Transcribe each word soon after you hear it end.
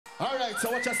Alright,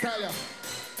 so watch your style here.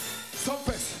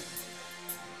 Sumfest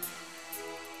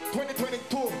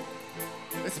 2022.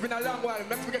 It's been a long while.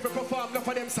 Let's forget to perform enough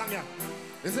of them songs here.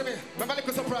 You see me? Remember a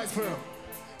little surprise for you.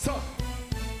 So,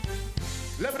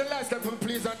 level the lights them for me,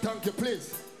 please, and thank you,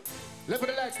 please. Level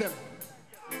the lights them.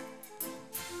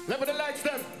 Level the lights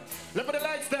them. Level the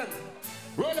lights them.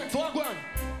 Rolex, walk one.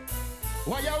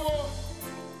 Why you walk?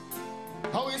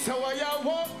 How is it why you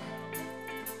walk?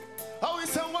 How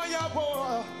is it why you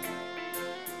walk?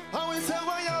 How is it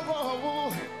why you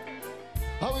walk?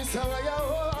 How is it why you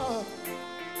walk?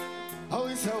 How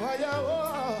is it why you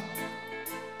walk?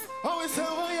 How is it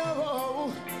why you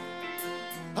walk?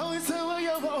 How is it why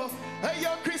you walk? Hey,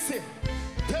 yo, Chrissy,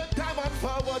 take time and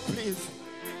forward, please.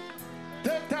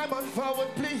 Take time and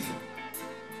forward, please.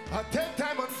 And take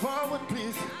time and forward,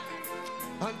 please.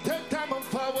 And take time and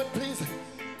forward, please.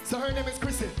 So her name is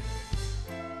Chrissy.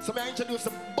 So may I introduce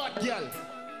a bad girl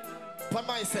for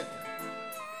my set.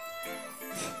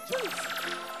 Jeez.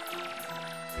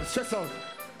 Stress out.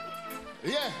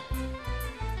 Yeah.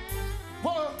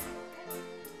 Whoa.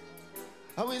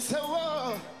 I will say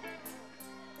whoa.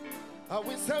 I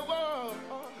will say whoa.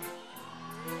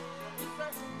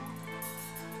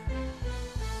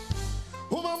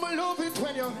 Oh, mama, love it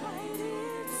when you.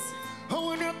 I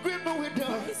wanna grip me with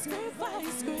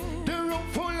the room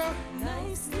full of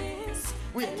niceness.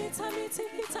 Wait. Anytime you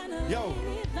take it and yo,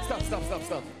 stop.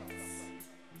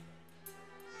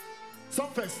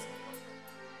 Sumfest.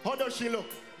 How does she look?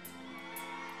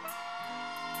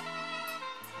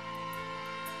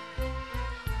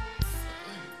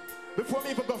 Before me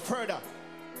even go further,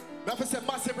 I have to say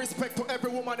massive respect to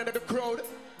every woman in the crowd,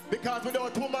 because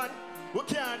without woman, we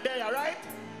can't dare, right?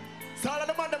 So all of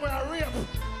the men that were rape,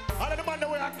 all of the men that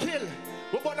were kill,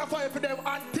 we're gonna fight for them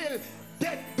until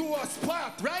death do us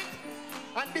part, right?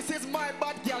 And this is my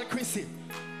bad girl, Chrissy.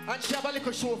 And she have a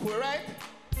little show for, right?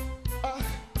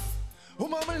 Oh,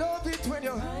 mama, love it when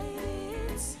you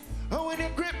and when you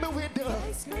grip me with the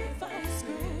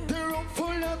room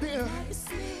full of beer.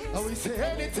 I will say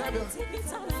anytime you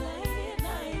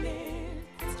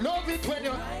love it when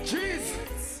you cheese.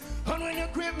 And when you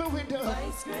grip me with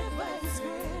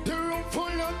the room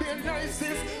full of beer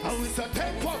niceness. I will say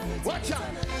tempo, watch out,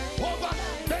 over,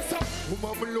 that's up. Oh,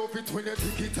 mama, love it when you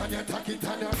take it and you take it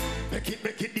and you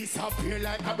make it disappear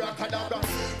like abracadabra.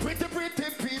 Pretty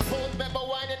people, remember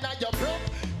whining on your broke.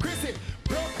 Chrissy,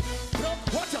 broke,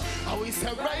 watch out. I will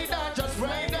say right on, just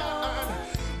right on.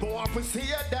 But if we see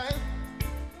you die,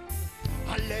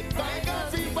 I let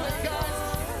bygones be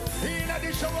bygones. In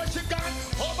addition, what she got,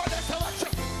 over there, so watch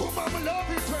out. Oh, mama, love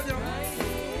it when you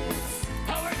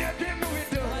how when you give me with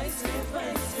the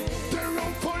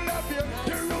room full of beer,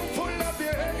 the room full of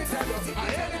beer. Anytime, I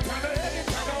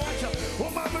watch out.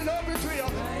 Oh, mama, love it with you.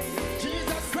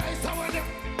 Jesus Christ, I want you.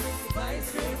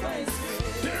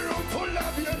 The room full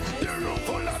of beer, the room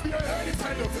full of beer.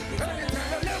 Anytime,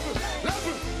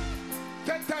 level.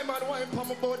 Take time and wine for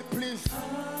my body, please.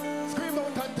 Scream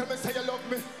out and tell me say you love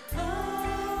me.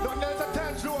 Don't else a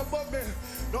time slow above me.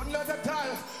 Don't else a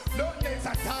time. Don't else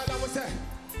a time, I will say.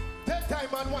 Take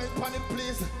time and wine for it,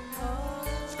 please.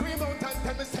 Scream out and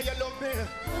tell me say you love me.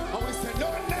 I will say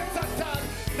don't else a time.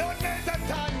 Don't else a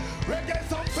time. Reggae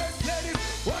Sumfest, ladies.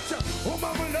 Watch out. Oh,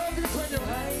 mama, love it when you.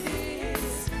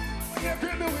 When you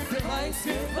grip me with it.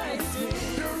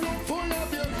 The room full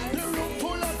of you. The room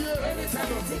full of you. Anytime,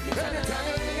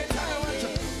 watch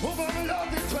out. Oh, mama,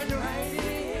 love it when you.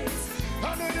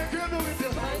 I know you grip me with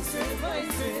it.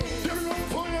 The room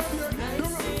full of you. The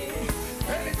room.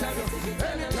 Anytime,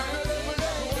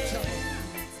 watch out.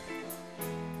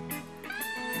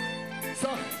 So,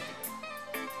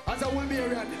 as a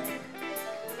Wolverian,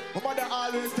 my mother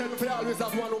always tell me to always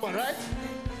have one woman, right?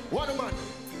 One woman.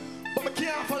 But I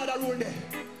can't follow that rule there.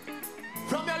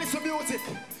 From your listen music,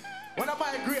 when I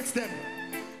migrate them,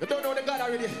 you don't know the God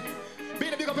already. Be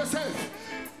the big of yourself.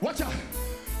 Watch out.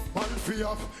 Man free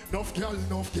up, enough girl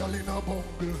in a bungle.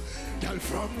 Girl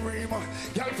from Rima,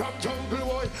 girl from Jungle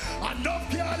Boy. Enough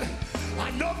girl.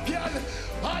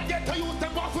 I get to use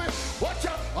them off with. Watch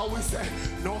out, I will say,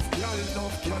 enough girl in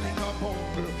a bungle.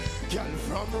 Girl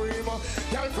from Rima,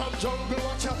 girl from Jungle.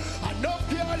 Watch out, enough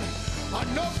girl.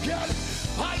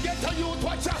 I get to use.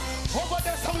 Watch out, over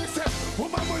there, so we say, oh,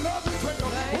 mama love it when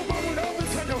you. Oh, mama love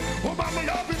it when you. Oh, mama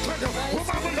love it when you. Oh,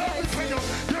 mama love it when you.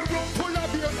 The room full of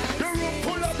beer. The room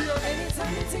full of beer.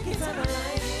 Anytime you take it on a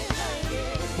line.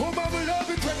 Oh, mama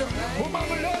love it when you. Oh,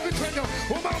 mama love it when you.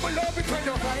 Oh, mama love it when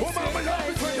you. Oh, mama love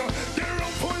it when you. The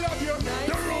room full of beer.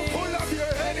 The room full of beer.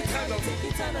 Anytime you take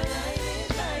it on a line.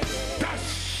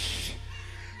 Dash.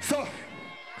 So,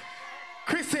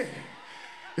 Chrissy,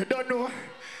 you don't know.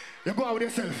 You go out with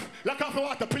yourself. Lock off the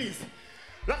water, please.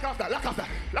 Lock off that, lock off that,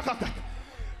 lock off that.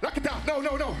 Lock it off. No,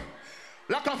 no, no.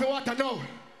 Lock off the water, no.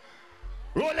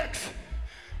 Rolex.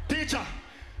 Teacher.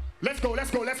 Let's go,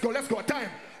 let's go, let's go, let's go. Time.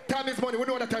 Time is money. We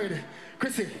know that already.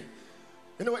 Chrissy.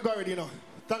 You know what, go already, you know.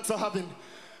 Thanks for having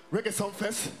Reggae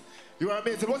Sumfest. You are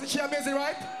amazing. Wasn't she amazing,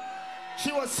 right?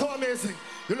 She was so amazing.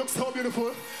 You look so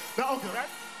beautiful. Now, okay, right?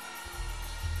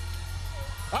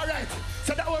 All right.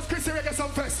 So that was Chrissy Reggae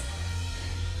Sumfest.